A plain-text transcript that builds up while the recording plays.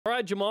All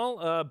right,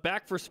 Jamaal,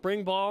 back for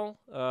spring ball.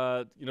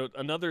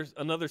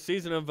 Another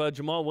season of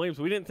Jamaal Williams.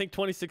 We didn't think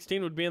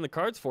 2016 would be in the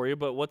cards for you,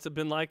 but what's it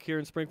been like here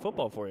in spring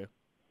football for you?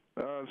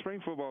 Spring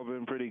football has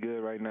been pretty good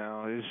right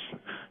now. It's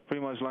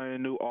pretty much learning a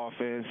new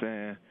offense,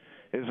 and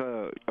it's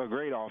a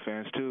great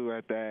offense, too,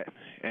 at that.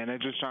 And they're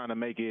just trying to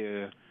make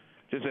it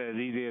just as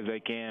easy as they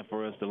can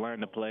for us to learn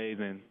the plays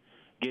and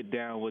get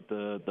down with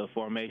the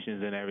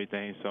formations and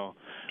everything. So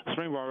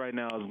spring ball right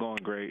now is going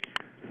great.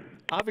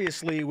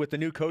 Obviously, with the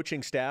new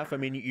coaching staff, I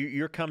mean,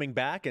 you're coming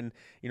back, and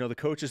the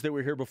coaches that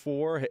were here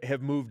before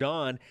have moved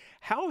on.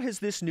 How has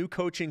this new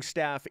coaching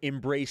staff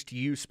embraced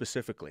you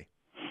specifically?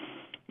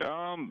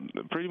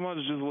 Pretty much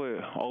just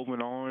with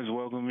open arms,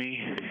 welcome me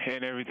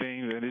and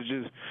everything. And it's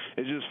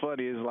just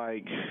funny. It's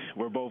like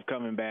we're both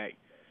coming back.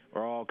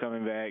 We're all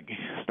coming back,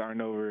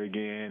 starting over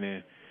again.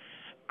 And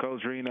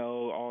Coach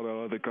Reno, all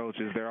the other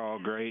coaches, they're all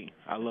great.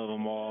 I love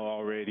them all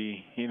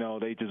already.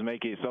 They just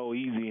make it so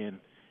easy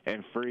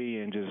and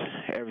free, and just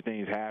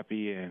everything's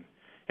happy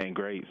and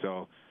great.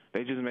 So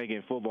they just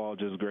making football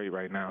just great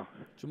right now.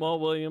 Jamaal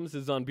Williams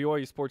is on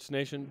BYU Sports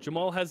Nation.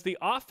 Jamaal, has the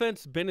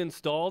offense been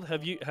installed?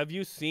 Have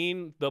you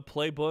seen the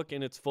playbook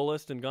in its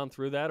fullest and gone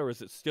through that, or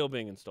is it still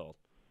being installed?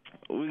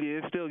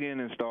 It's still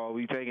getting installed.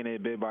 We're taking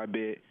it bit by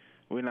bit.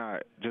 We're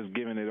not just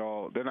giving it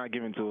all. They're not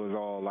giving to us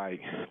all like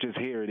just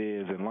here it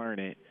is and learn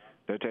it.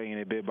 They're taking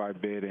it bit by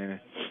bit, and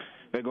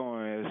they're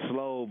going as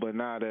slow, but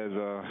not as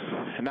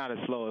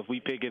slow. If we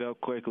pick it up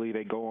quickly,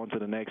 they go on to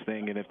the next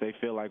thing, and if they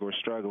feel like we're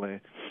struggling,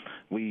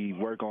 we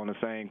work on the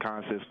same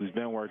concepts we've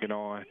been working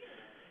on,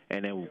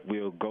 and then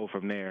we'll go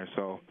from there.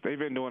 So they've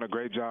been doing a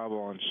great job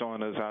on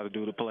showing us how to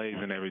do the plays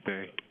and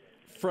everything.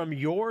 From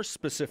your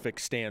specific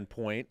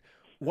standpoint,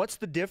 what's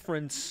the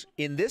difference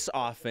in this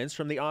offense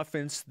from the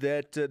offense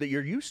that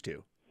you're used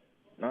to?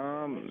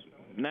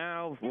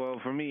 Now, well,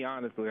 for me,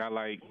 honestly, I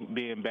like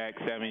being back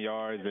 7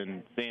 yards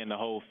and seeing the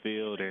whole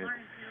field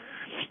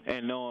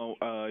and knowing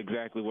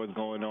exactly what's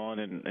going on,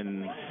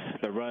 and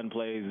the run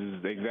plays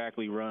is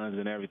exactly runs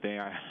and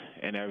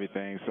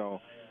everything. So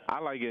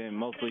I like it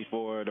mostly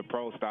for the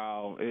pro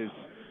style. It's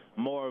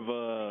more of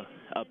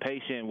a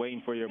patient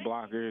waiting for your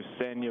blockers,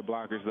 setting your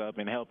blockers up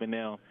and helping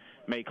them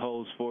make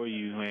holes for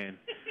you. And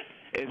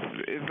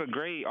it's a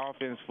great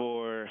offense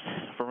for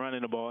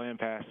running the ball and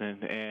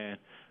passing. And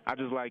I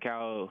just like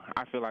how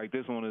I feel like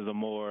this one is a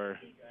more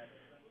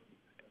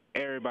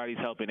everybody's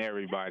helping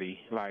everybody.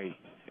 Like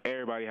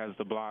everybody has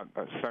to block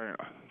a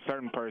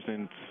certain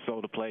person so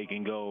the play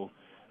can go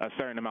a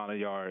certain amount of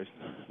yards.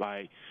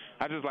 Like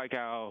I just like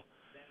how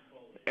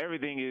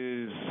everything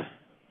is,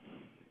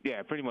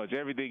 pretty much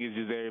everything is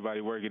just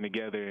everybody working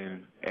together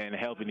and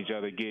helping each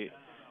other get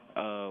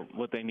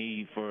what they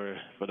need for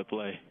the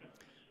play.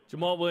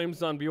 Jamaal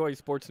Williams on BYU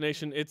Sports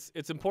Nation.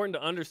 It's important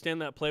to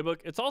understand that playbook.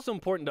 It's also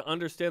important to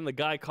understand the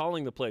guy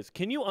calling the plays.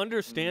 Can you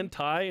understand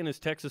Ty and his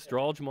Texas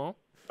drawl, Jamaal?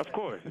 Of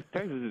course.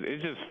 Texas,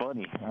 it's just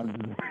funny.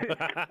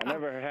 I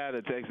never had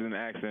a Texan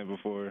accent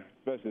before,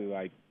 especially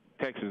like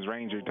Texas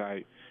Ranger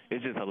type.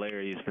 It's just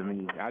hilarious to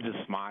me. I just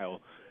smile.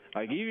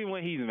 Like even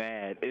when he's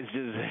mad, it's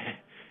just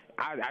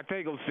I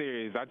take him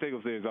serious. I take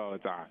him serious all the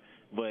time.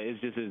 But it's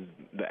just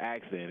the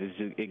accent.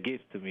 It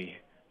gets to me.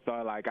 So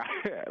like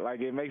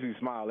it makes me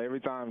smile every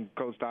time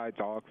Coach Ty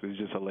talks. It's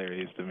just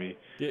hilarious to me.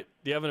 Do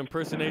you have an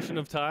impersonation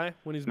of Ty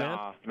when he's mad?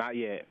 Nah, not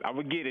yet. I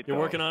would get it. You're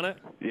working on it?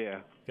 Yeah.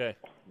 Okay.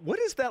 What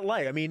is that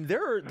like? I mean,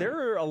 there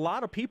are a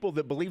lot of people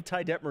that believe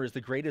Ty Detmer is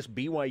the greatest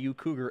BYU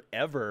Cougar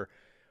ever.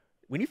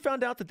 When you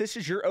found out that this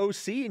is your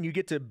OC and you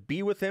get to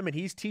be with him and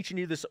he's teaching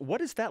you this,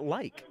 what is that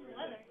like?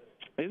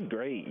 It's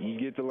great. You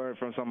get to learn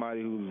from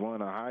somebody who's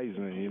won a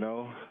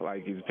Heisman,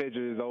 Like his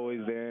picture is always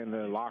there in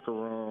the locker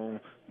room,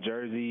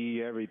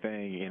 jersey,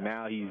 everything. And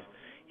now he's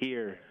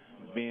here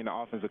being the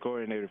offensive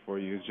coordinator for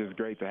you. It's just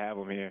great to have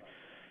him here.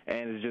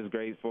 And it's just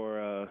great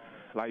for,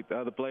 the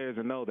other players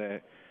to know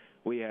that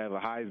we have a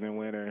Heisman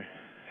winner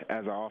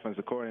as our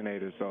offensive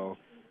coordinator. So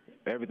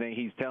everything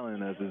he's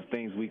telling us is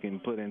things we can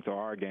put into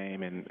our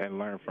game and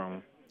learn from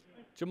him.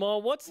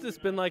 Jamaal, what's this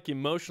been like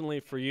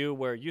emotionally for you,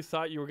 where you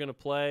thought you were going to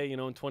play, in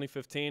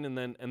 2015,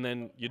 and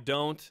then you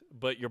don't,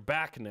 but you're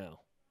back now?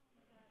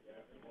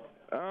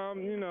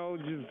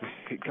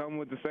 Just come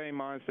with the same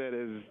mindset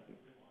as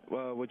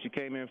what you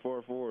came in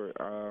for.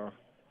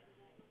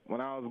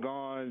 When I was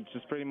gone,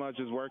 just pretty much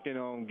just working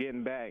on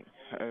getting back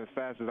as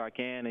fast as I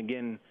can and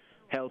getting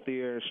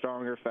healthier,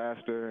 stronger,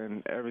 faster,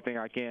 and everything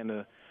I can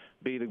to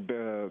be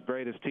the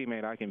greatest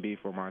teammate I can be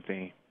for my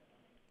team.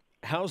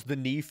 How's the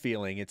knee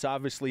feeling? It's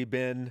obviously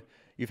been,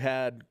 you've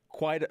had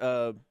quite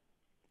a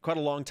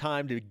long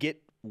time to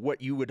get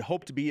what you would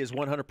hope to be as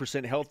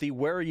 100% healthy.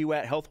 Where are you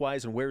at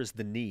health-wise, and where is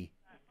the knee?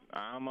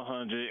 I'm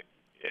 100.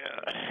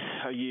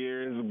 Yeah, a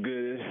year is as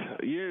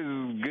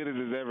good as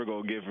it's ever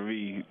gonna get for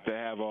me to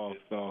have off.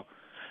 So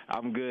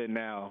I'm good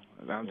now.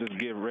 I'm just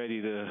getting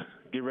ready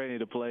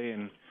to play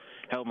and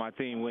help my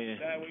team win.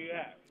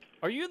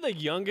 Are you the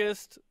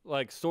youngest,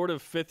 sort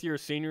of fifth-year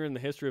senior in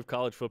the history of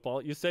college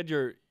football? You said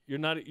you're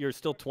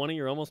still 20.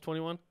 You're almost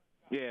 21.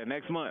 Yeah,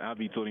 next month I'll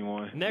be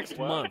 21. Next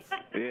month.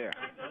 Yeah.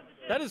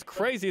 That is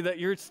crazy that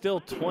you're still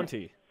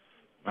 20.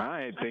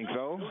 I didn't think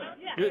so.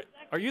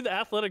 Are you the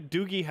athletic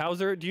Doogie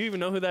Howser? Do you even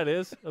know who that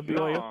is of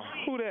BYU? No,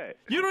 who that?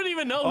 You don't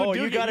even know who Oh,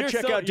 Doogie. you got to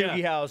check out Doogie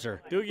yeah. Howser.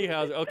 Doogie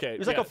Howser. Okay. He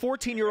was like a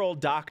 14-year-old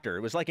doctor.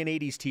 It was like an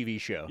 80s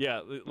TV show. Yeah,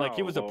 like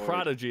he was a Lord.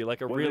 prodigy,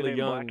 like a Was really it in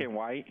young. black and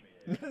white?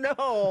 Are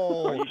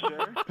No. you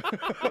sure?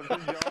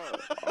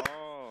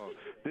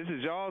 This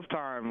is y'all's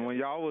time when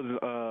y'all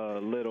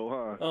was little,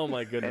 huh? Oh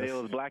my And goodness. it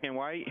was black and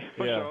white?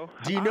 For Yeah. sure.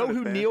 Do you I know who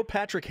understand. Neil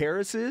Patrick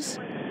Harris is?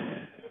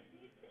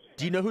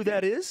 Do you know who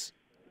that is?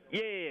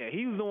 Yeah,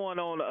 he was the one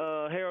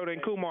on Harold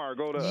and Kumar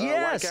go to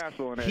Yes. White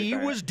Castle and He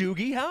everything. was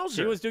Doogie Howser.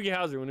 He was Doogie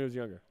Howser when he was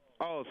younger.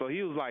 Oh, so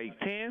he was like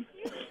 10?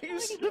 He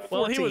was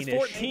Well, he was 14-ish.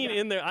 14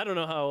 in there. I don't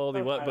know how old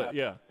he was, but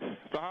yeah.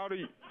 So how do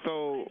you?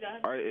 So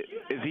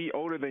is he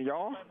older than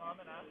y'all?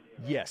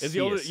 Yes. Is he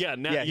older? is. Yeah,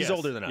 now, yeah, he's yes,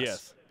 older than us.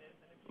 Yes.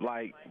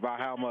 Like by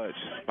how much?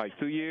 Like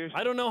 2 years?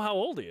 I don't know how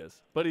old he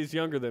is, but he's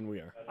younger than we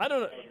are. I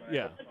don't know.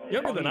 Yeah,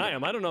 younger than I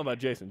am. I don't know about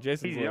Jason.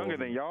 Jason's He's a little younger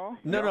older. than y'all?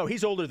 No,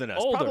 he's older than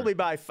us. Older. Probably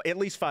by at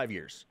least 5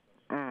 years.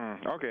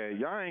 Okay,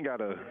 y'all ain't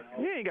gotta.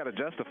 You ain't gotta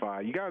justify.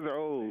 You guys are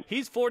old.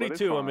 He's But it's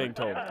 42, I'm fine. being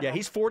told. Yeah,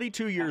 he's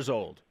 42 years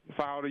old.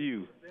 So how old are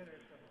you?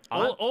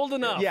 Old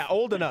enough. Yeah,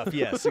 old enough.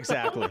 Yes,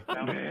 exactly.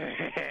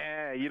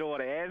 You don't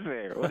want to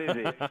answer. What is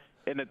it?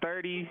 In the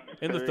 30s?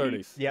 In the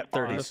 30s. Yeah, In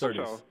the 30s.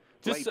 30s.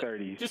 Late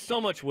 30s. Just so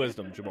much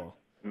wisdom, Jamal.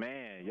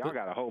 Man, y'all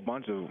got a whole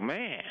bunch of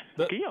man.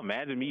 The- Can you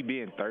imagine me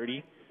being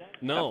 30?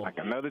 No. Like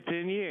another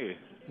 10 years.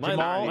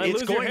 Jamal, might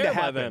it's lose your going to hair by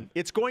happen. then.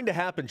 It's going to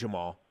happen,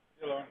 Jamal.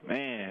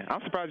 Man, I'm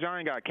surprised y'all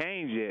ain't got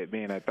canes yet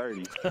being at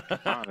 30.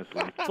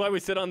 Honestly. That's why we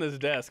sit on this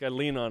desk. I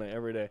lean on it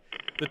every day.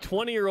 The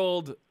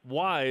 20-year-old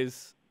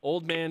wise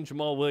old man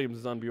Jamaal Williams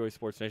is on BYU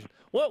Sports Nation.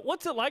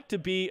 What's it like to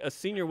be a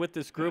senior with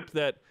this group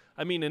that,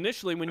 I mean,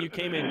 initially when you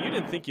came in, you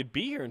didn't think you'd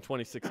be here in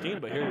 2016,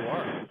 but here you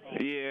are.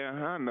 Yeah,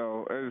 I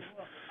know.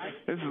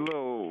 It's a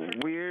little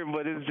weird,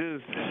 but it's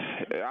just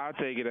I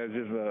take it as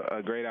just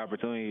a great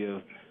opportunity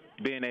of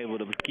being able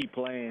to keep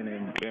playing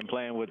and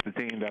playing with the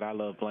team that I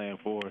love playing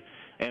for,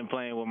 and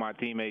playing with my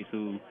teammates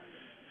who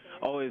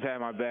always had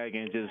my back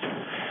and just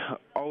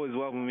always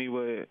welcomed me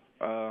with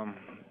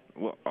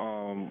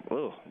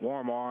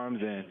warm arms,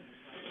 and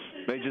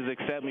they just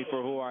accept me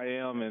for who I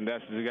am, and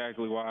that's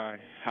exactly why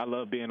I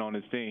love being on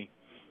this team.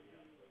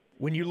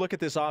 When you look at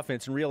this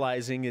offense and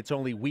realizing it's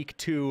only week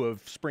 2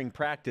 of spring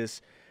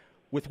practice,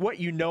 with what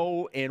you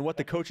know and what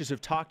the coaches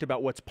have talked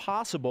about what's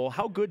possible,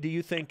 how good do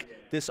you think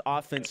this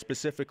offense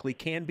specifically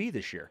can be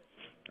this year?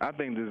 I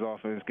think this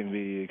offense can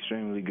be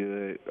extremely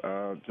good.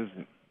 Just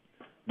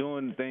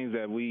doing the things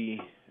that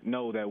we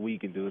know that we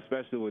can do,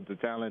 especially with the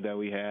talent that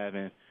we have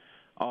and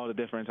all the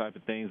different type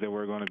of things that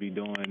we're going to be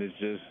doing. It's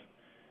just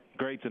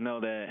great to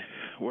know that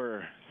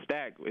we're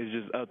stacked. It's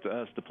just up to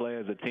us to play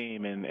as a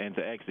team and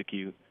to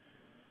execute.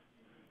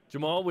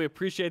 Jamal, we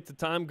appreciate the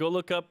time. Go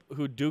look up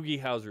who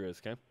Doogie Howser is,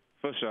 okay?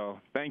 For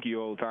sure. Thank you,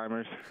 old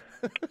timers.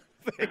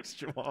 Thanks,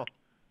 Jamal.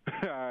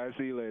 All right,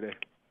 see you later.